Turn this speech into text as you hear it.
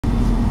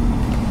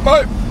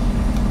But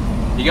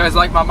you guys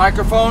like my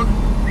microphone?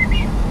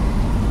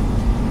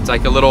 It's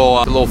like a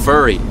little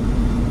furry.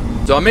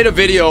 So I made a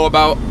video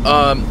about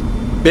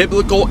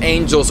biblical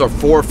angels are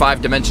 4 or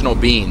 5 dimensional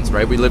beings,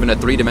 right? We live in a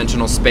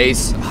 3-dimensional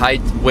space,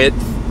 height,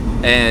 width,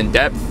 and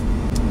depth.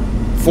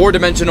 4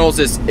 dimensionals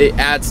is it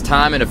adds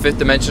time, and a 5th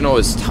dimensional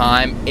is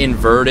time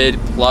inverted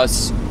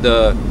plus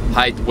the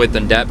height, width,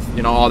 and depth.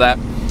 You know, all that.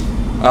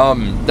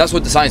 That's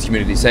what the science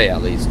community say,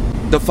 at least.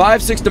 The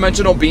 5,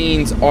 6-dimensional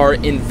beings are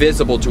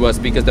invisible to us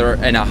because they're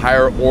in a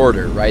higher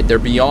order, right? They're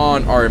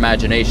beyond our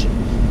imagination.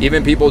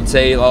 Even people would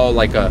say, oh,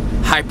 like a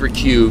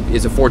hypercube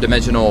is a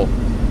 4-dimensional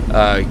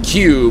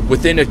cube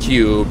within a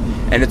cube,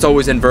 and it's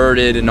always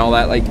inverted and all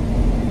that. Like,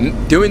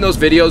 doing those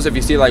videos, if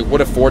you see like what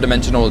a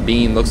 4-dimensional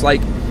being looks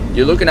like,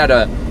 you're looking at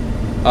a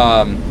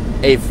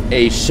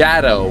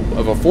shadow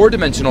of a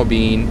 4-dimensional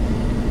being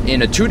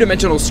in a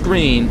 2-dimensional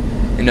screen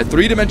in a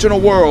 3-dimensional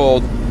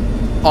world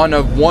on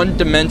a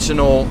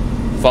 1-dimensional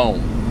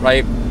phone,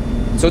 right?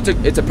 So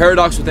it's a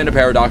paradox within a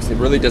paradox. It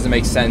really doesn't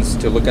make sense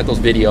to look at those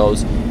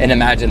videos and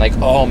imagine like,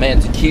 oh man,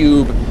 it's a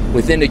cube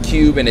within a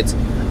cube and it's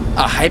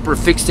hyper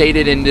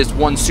fixated in this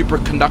one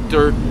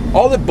superconductor.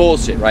 All the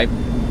bullshit, right?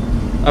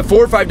 A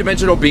 4 or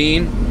 5-dimensional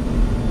being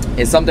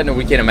is something that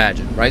we can't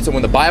imagine, right? So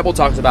when the Bible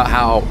talks about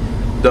how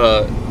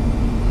the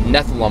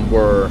Nephilim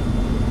were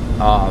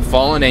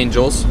fallen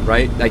angels,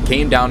 right, that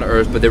came down to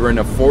earth, but they were in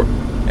a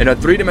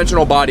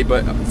 3-dimensional body,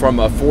 but from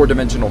a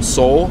 4-dimensional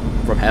soul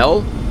from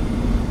hell.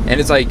 And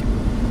it's like,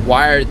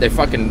 why are they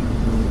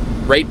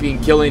fucking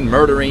raping, killing,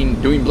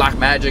 murdering, doing black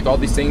magic? All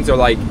these things are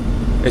like,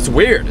 it's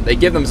weird. They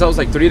give themselves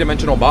like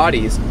 3-dimensional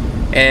bodies,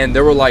 and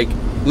they were like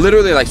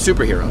literally like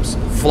superheroes,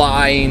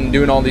 flying,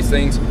 doing all these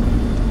things.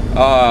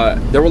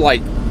 They were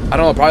like, I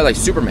don't know, probably like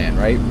Superman,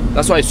 right?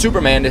 That's why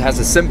Superman, it has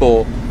a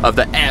symbol of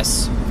the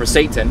S for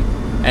Satan,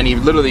 and he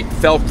literally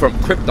fell from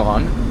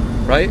Krypton,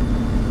 right?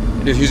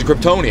 He's a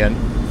Kryptonian,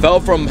 fell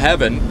from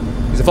heaven.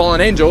 He's a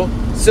fallen angel,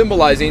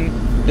 symbolizing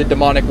the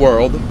demonic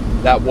world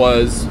that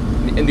was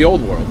in the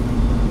old world.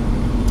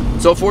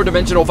 So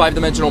 4-dimensional,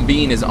 5-dimensional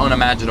being is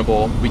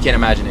unimaginable. We can't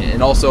imagine it.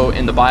 And also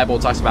in the Bible,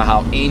 it talks about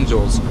how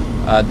angels,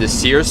 the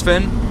seer's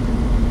fin,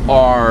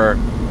 are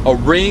a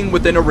ring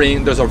within a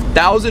ring. There's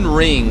 1,000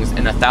 rings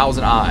and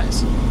 1,000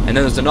 eyes. And then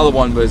there's another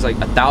one where it's like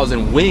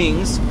 1,000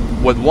 wings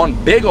with one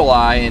big ol'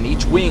 eye, and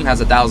each wing has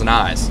 1,000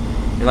 eyes.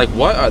 You're like,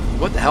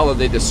 what the hell are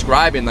they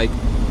describing? Like,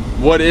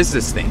 what is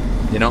this thing,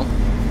 you know?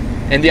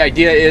 And the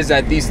idea is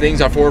that these things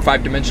are 4 or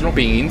 5-dimensional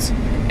beings,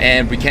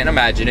 and we can't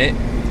imagine it.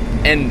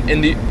 And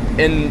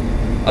in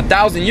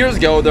 1,000 years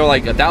ago, they're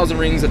like 1,000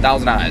 rings,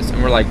 1,000 eyes,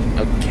 and we're like,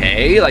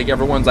 okay. Like,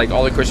 everyone's like,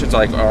 all the Christians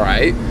are like, all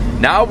right.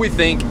 Now we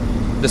think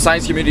the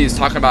science community is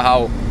talking about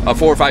how a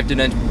 4 or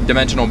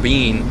 5-dimensional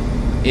being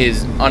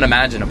is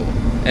unimaginable,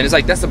 and it's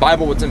like, that's the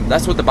Bible.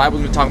 That's what the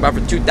Bible's been talking about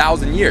for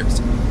 2,000 years.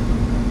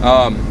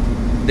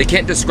 They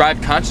can't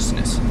describe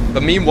consciousness,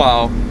 but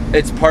meanwhile,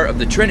 it's part of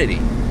the Trinity.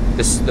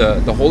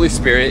 The Holy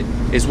Spirit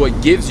is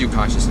what gives you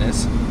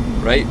consciousness,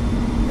 right?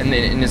 And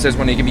it says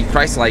when you can be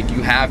Christ-like,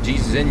 you have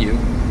Jesus in you.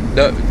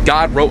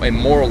 God wrote a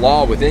moral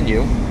law within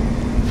you,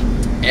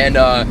 and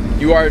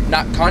you are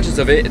not conscious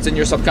of it. It's in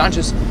your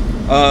subconscious,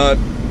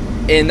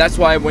 and that's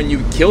why when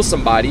you kill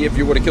somebody, if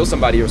you were to kill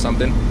somebody or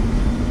something,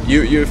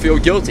 you feel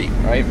guilty,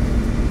 right?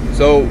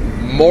 So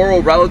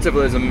moral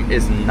relativism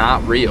is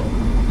not real.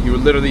 You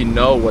literally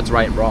know what's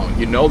right and wrong.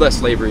 You know that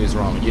slavery is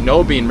wrong. You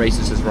know being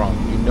racist is wrong.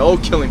 You know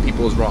killing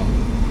people is wrong.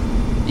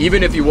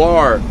 Even if you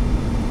are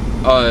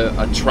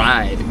a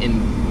tribe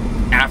in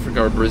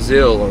Africa or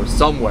Brazil or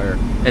somewhere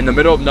in the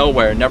middle of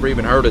nowhere, never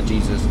even heard of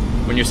Jesus,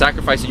 when you're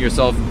sacrificing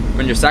yourself,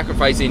 when you're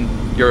sacrificing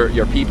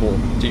your people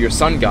to your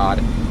sun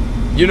god,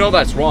 you know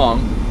that's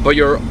wrong, but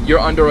you're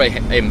under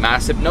a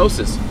mass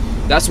hypnosis.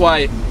 That's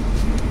why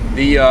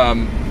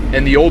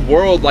in the old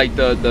world, like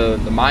the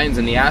Mayans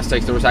and the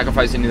Aztecs, they were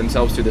sacrificing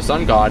themselves to the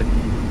sun god,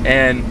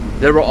 and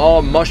they were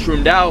all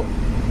mushroomed out,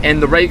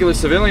 and the regular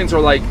civilians were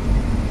like,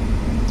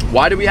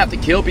 why do we have to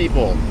kill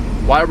people?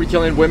 Why are we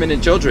killing women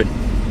and children?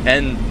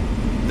 And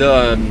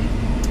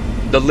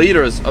the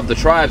leaders of the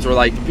tribes were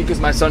like, because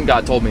my sun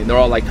god told me. They're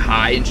all like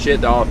high and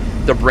shit.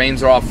 Their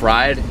brains are all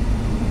fried,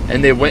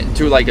 and they went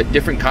to like a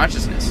different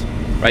consciousness,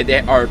 right? They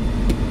are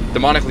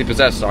demonically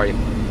possessed. Sorry,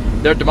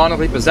 they're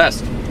demonically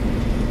possessed.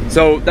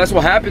 So that's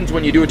what happens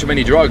when you do too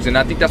many drugs, and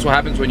I think that's what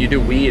happens when you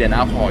do weed and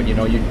alcohol. You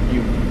know,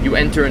 you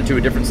enter into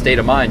a different state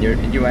of mind.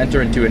 You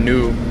enter into a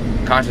new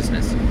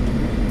consciousness.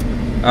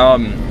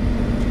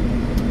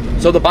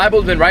 So the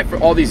Bible's been right for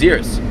all these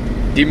years.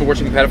 Demon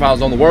worshiping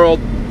pedophiles on the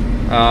world.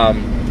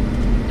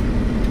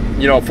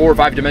 You know, 4 or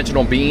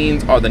 5-dimensional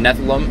beings are the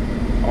Nephilim,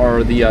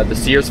 or the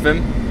seer's fin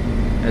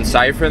and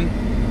Cyphrin.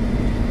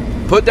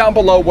 Put down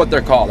below what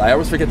they're called. I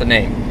always forget the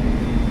name.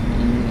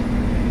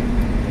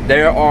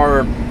 They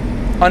are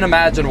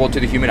unimaginable to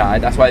the human eye.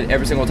 That's why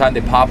every single time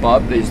they pop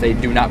up, they say,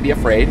 do not be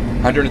afraid.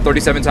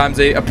 137 times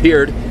they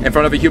appeared in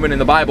front of a human in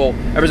the Bible.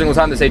 Every single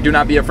time they say, do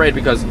not be afraid,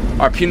 because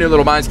our puny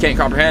little minds can't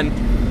comprehend.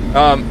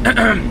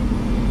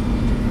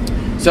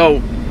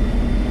 So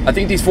I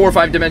think these 4 or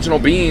 5-dimensional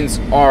beings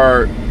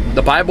are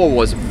the Bible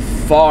was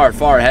far,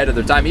 far ahead of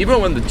their time.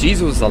 Even when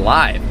Jesus was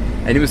alive,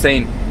 and he was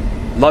saying,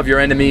 love your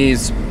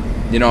enemies,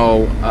 you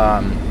know,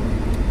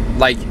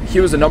 like he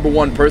was the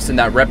 #1 person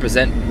that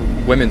represent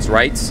women's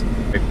rights.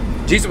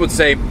 Jesus would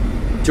say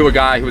to a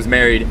guy who was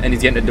married and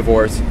he's getting a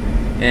divorce,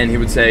 and he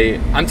would say,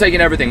 I'm taking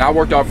everything. I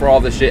worked out for all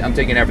this shit. I'm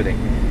taking everything.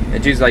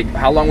 And Jesus like,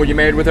 how long were you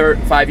married with her?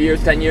 5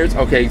 years, 10 years?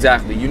 Okay,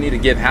 exactly. You need to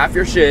give half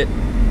your shit,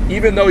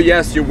 even though,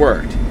 yes, you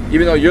worked.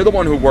 Even though you're the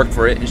one who worked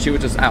for it, and she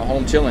was just at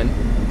home chilling.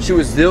 She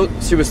was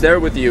there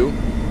with you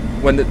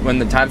when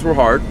the times were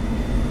hard.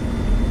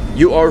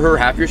 You owe her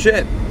half your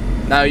shit.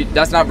 Now,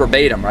 that's not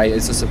verbatim, right?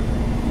 It's just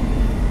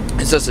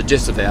a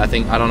gist of it. I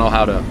don't know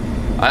how to.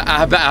 I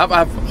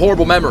have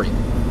horrible memory.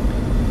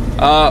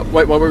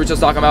 Wait, what were we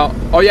just talking about?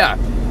 Oh yeah.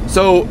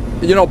 So,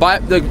 you know,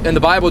 in the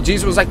Bible,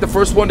 Jesus was like the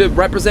first one to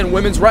represent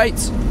women's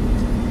rights.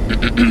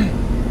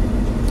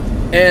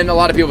 And a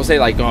lot of people say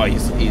like, oh,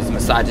 he's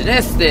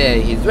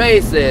misogynistic, he's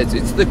racist.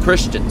 It's the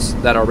Christians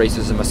that are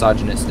racist and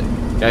misogynistic.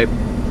 Okay,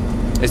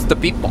 it's the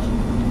people.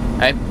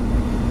 Okay,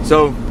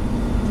 so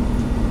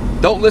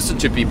don't listen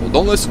to people.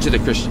 Don't listen to the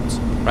Christians.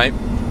 Right?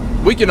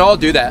 We can all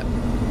do that.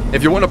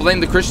 If you want to blame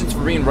the Christians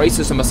for being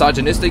racist and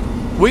misogynistic,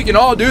 we can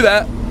all do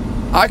that.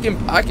 I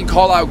can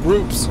call out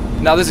groups.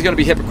 Now this is going to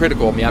be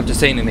hypocritical of me. I'm just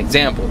saying an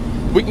example.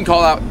 We can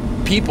call out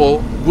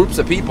people, groups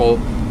of people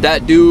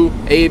that do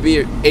A, B,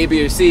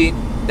 or C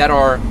that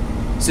are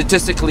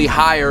statistically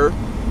higher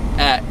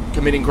at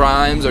committing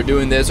crimes or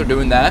doing this or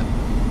doing that.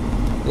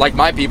 Like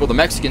my people, the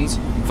Mexicans,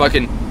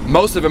 fucking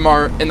most of them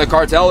are in the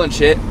cartel and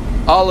shit.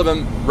 All of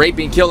them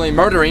raping, killing,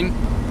 murdering.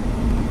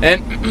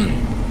 And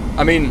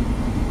I mean,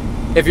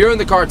 if you're in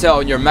the cartel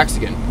and you're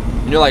Mexican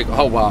and you're like,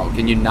 oh wow,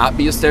 can you not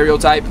be a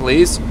stereotype,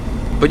 please?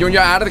 But when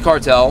you're out of the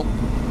cartel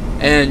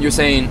and you're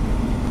saying,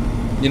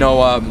 you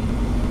know,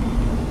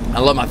 I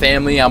love my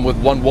family, I'm with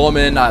one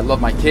woman, I love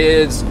my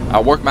kids,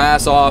 I work my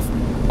ass off,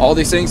 all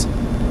these things,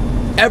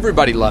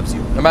 everybody loves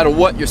you, no matter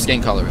what your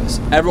skin color is.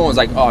 Everyone's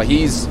like, oh,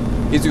 he's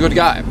a good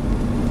guy.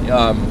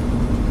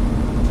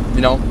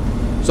 You know,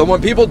 so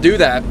when people do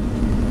that,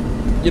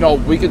 you know,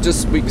 we can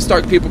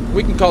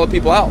call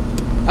people out.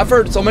 I've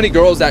heard so many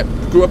girls that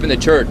grew up in the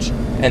church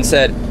and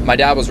said, my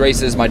dad was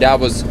racist, my dad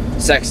was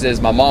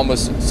sexist, my mom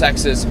was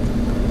sexist,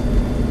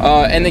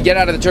 and they get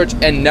out of the church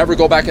and never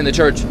go back in the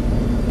church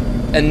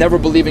and never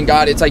believe in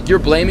God. It's like you're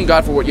blaming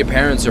God for what your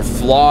parents, your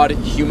flawed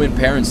human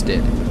parents,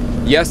 did.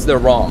 Yes, they're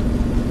wrong,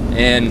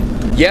 and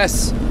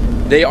yes,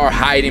 they are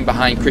hiding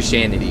behind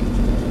Christianity.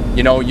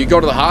 You know, you go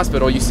to the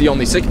hospital, you see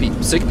only sick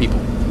people.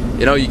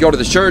 You know, you go to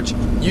the church,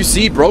 you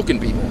see broken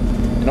people.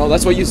 You know,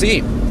 that's what you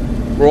see.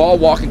 We're all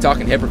walking,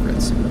 talking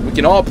hypocrites. We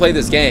can all play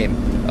this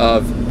game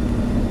of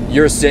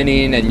you're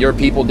sinning and your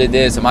people did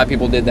this and my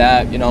people did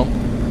that, you know.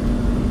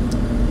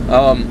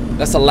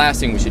 That's the last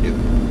thing we should do.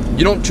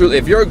 You don't truly,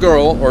 if you're a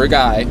girl or a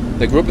guy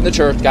that grew up in the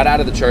church, got out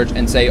of the church,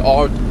 and say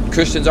all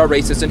Christians are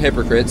racist and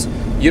hypocrites,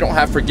 you don't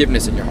have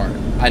forgiveness in your heart.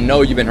 I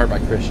know you've been hurt by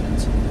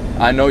Christians.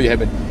 I know you have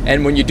been.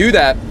 And when you do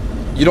that,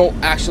 you don't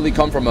actually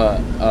come from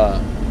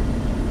a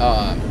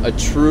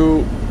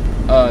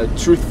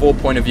truthful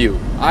point of view.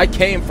 I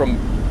came from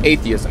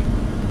atheism,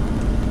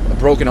 a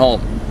broken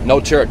home, no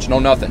church, no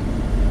nothing,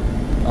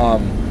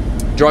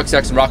 drug,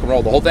 sex, and rock and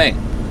roll, the whole thing.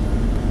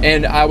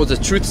 And I was a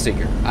truth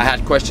seeker. I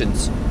had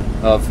questions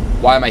of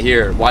why am I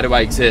here? Why do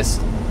I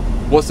exist?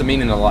 What's the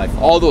meaning of life?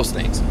 All those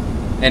things.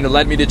 And it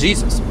led me to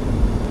Jesus.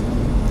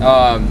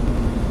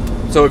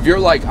 So if you're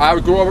like, I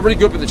already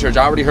grew up in the church,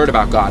 I already heard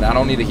about God, I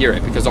don't need to hear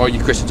it because all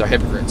you Christians are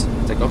hypocrites.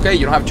 It's like, okay,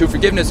 you don't have true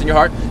forgiveness in your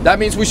heart. That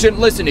means we shouldn't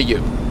listen to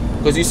you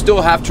because you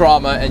still have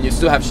trauma and you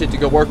still have shit to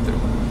go work through.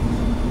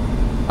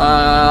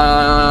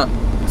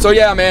 So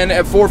yeah, man,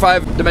 at 4 or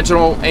 5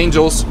 dimensional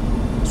angels,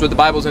 that's what the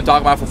Bible's been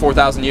talking about for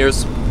 4,000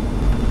 years.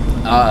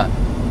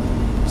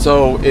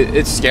 So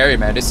it's scary,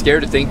 man. It's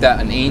scary to think that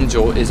an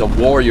angel is a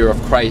warrior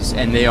of Christ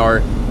and they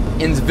are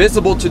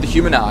invisible to the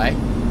human eye,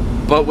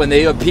 but when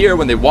they appear,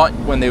 when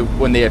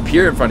they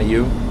appear in front of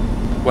you,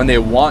 when they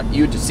want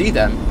you to see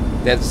them,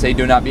 they have to say,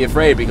 "Do not be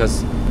afraid,"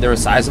 because they're the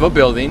size of a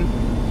building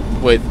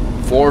with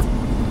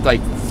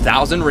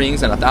 4,000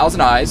 rings and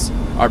 1,000 eyes.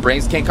 Our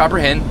brains can't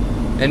comprehend,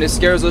 and it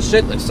scares us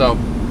shitless. So,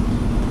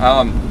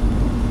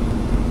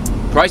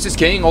 Christ is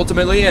king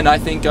ultimately, and I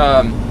think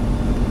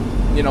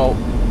you know,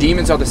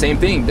 demons are the same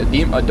thing.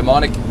 A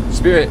demonic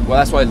spirit. Well,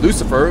 that's why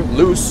Lucifer,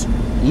 luz,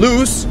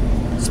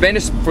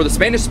 Spanish for the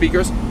Spanish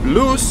speakers,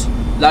 luz,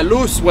 la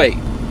luz way,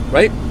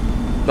 right?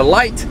 The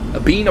light, a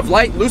being of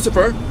light,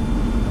 Lucifer.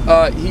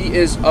 He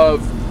is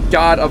of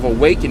God of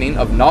awakening,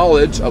 of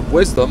knowledge, of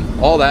wisdom,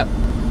 all that.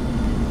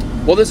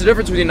 Well, there's a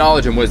difference between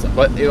knowledge and wisdom,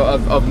 but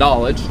of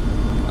knowledge.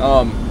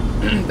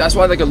 That's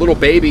why, like a little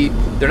baby,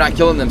 they're not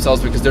killing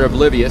themselves because they're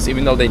oblivious,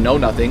 even though they know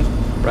nothing,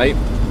 right?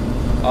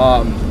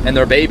 And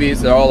they're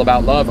babies, they're all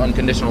about love,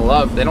 unconditional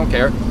love, they don't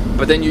care.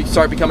 But then you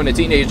start becoming a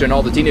teenager and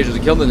all the teenagers are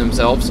killing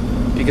themselves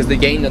because they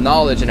gain the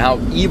knowledge and how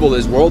evil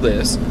this world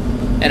is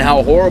and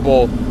how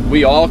horrible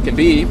we all can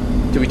be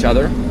to each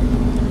other.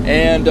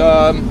 And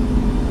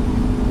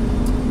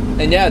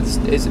yeah,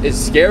 it's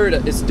scary,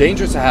 it's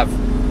dangerous to have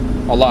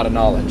a lot of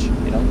knowledge,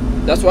 you know?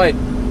 That's why,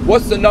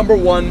 what's the number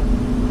one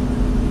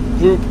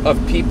group of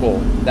people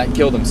that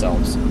kill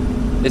themselves?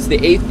 It's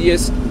the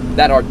atheists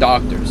that are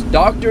doctors.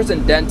 Doctors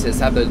and dentists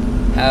have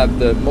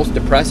the most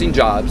depressing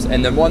jobs,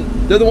 and they're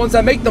the ones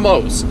that make the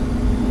most.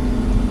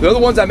 They're the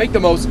ones that make the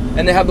most,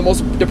 and they have the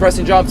most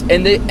depressing jobs,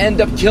 and they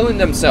end up killing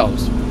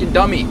themselves. Fucking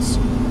dummies.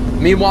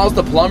 Meanwhile,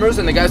 the plumbers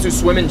and the guys who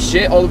swim in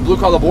shit, all the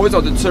blue-collar boys,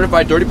 all the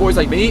certified dirty boys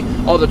like me,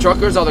 all the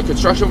truckers, all the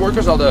construction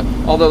workers, all the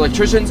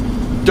electricians,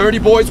 dirty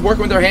boys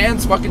working with their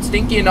hands, fucking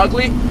stinky and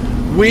ugly.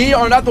 We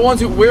are not the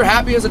ones we're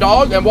happy as a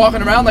dog and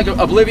walking around like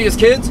oblivious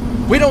kids.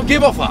 We don't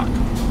give a fuck.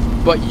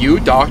 But you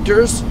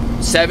doctors,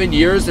 7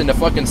 years in the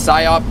fucking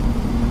psyop,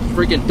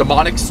 freaking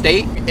demonic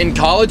state in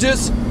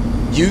colleges,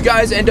 you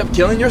guys end up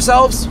killing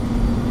yourselves?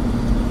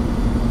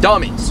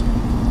 Dummies.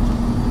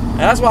 And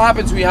that's what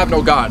happens when you have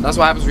no God. That's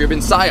what happens when you've been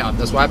psyop.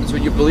 That's what happens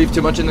when you believe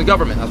too much in the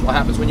government. That's what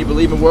happens when you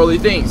believe in worldly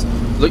things.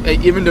 Look,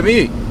 even to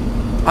me,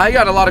 I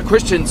got a lot of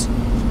Christians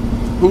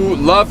who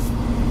love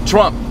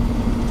Trump,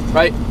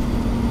 right?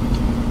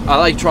 I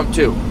like Trump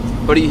too,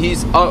 but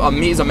he's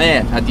a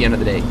man at the end of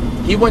the day.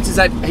 He went to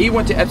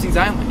Epstein's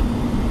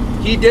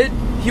Island.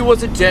 He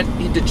was a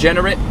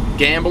degenerate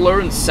gambler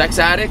and sex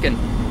addict, and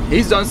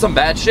he's done some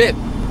bad shit.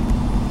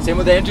 Same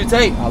with Andrew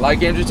Tate. I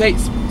like Andrew Tate.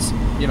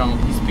 You know,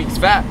 he speaks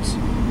facts.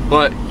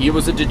 But he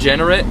was a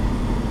degenerate,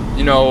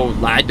 you know,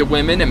 lied to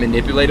women and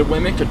manipulated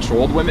women,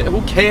 controlled women.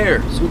 Who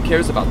cares? Who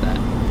cares about that?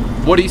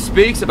 What he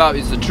speaks about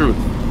is the truth.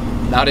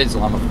 Not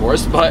Islam, of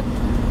course, but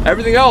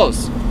everything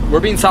else. We're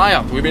being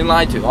psyoped. We're being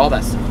lied to. All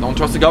that stuff. Don't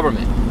trust the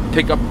government.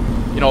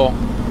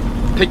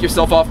 Pick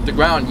yourself off the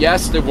ground.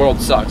 Yes, the world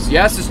sucks.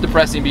 Yes, it's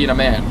depressing being a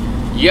man.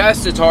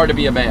 Yes, it's hard to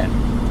be a man.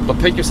 But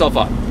pick yourself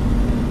up.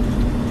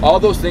 All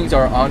those things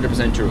are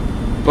 100% true.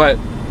 But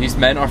these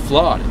men are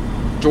flawed.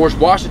 George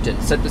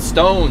Washington set the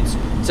stones,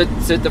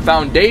 set the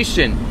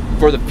foundation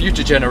for the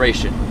future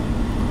generation.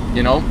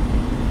 You know?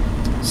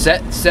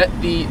 Set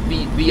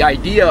the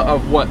idea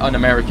of what an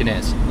American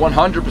is.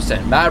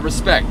 100%. Mad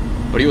respect.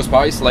 But he was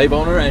probably a slave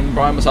owner and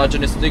probably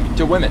misogynistic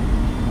to women.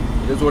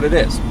 It is what it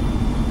is.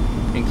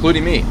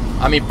 Including me.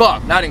 I mean,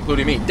 fuck, not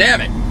including me.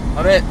 Damn it.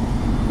 I meant,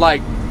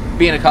 like,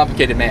 being a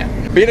complicated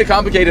man. Being a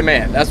complicated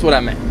man. That's what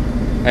I meant.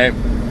 Okay?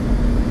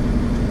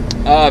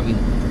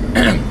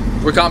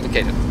 We're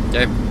complicated.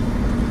 Okay?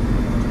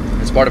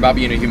 It's part about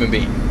being a human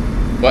being.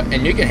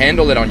 And you can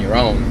handle it on your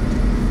own.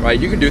 Right?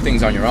 You can do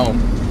things on your own.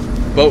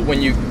 But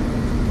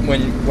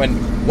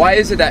why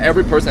is it that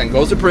every person that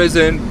goes to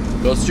prison,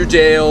 goes to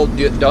jail,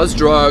 does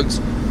drugs,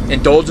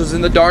 indulges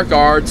in the dark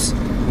arts,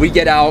 we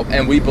get out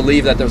and we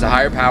believe that there's a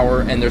higher power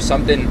and there's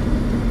something,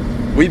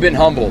 we've been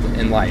humbled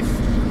in life,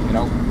 you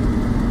know?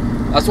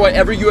 That's why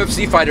every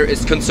UFC fighter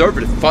is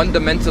conservative,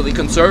 fundamentally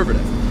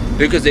conservative,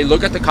 because they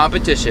look at the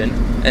competition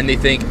and they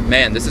think,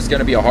 man, this is going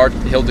to be a hard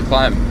hill to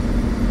climb.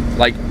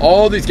 Like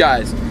all these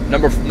guys,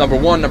 number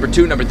 1, number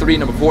 2, number 3,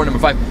 number 4, number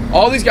 5,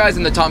 all these guys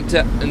in the top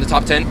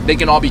 10, they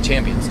can all be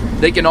champions.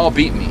 They can all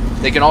beat me.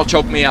 They can all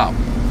choke me out.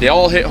 They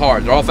all hit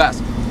hard. They're all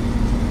fast.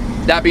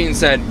 That being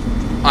said,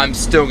 I'm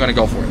still going to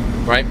go for it,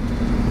 right?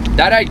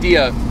 That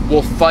idea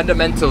will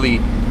fundamentally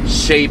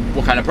shape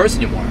what kind of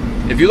person you are.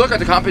 If you look at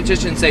the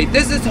competition and say,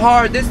 this is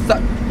hard,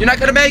 you're not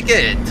going to make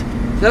it.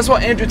 That's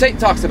what Andrew Tate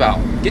talks about.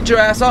 Get your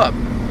ass up.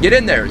 Get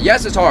in there.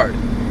 Yes, it's hard.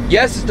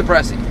 Yes, it's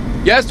depressing.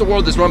 Yes, the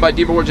world is run by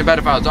demon worship,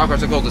 pedophiles, dark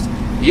arts, and cultists.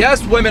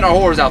 Yes, women are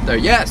whores out there.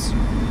 Yes.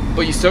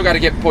 But you still got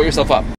to pull yourself up.